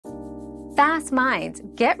Fast minds,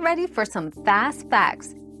 get ready for some fast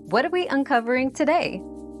facts. What are we uncovering today?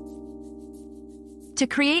 To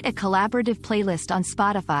create a collaborative playlist on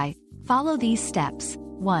Spotify, follow these steps.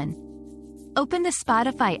 1. Open the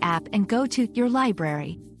Spotify app and go to Your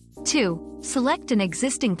Library. 2. Select an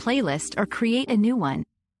existing playlist or create a new one.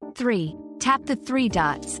 3. Tap the three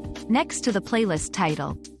dots next to the playlist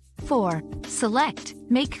title. 4. Select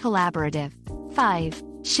Make Collaborative. 5.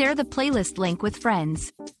 Share the playlist link with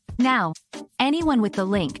friends. Now, anyone with the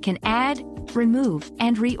link can add, remove,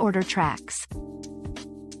 and reorder tracks.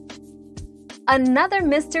 Another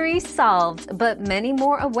mystery solved, but many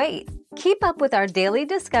more await. Keep up with our daily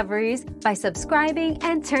discoveries by subscribing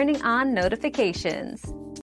and turning on notifications.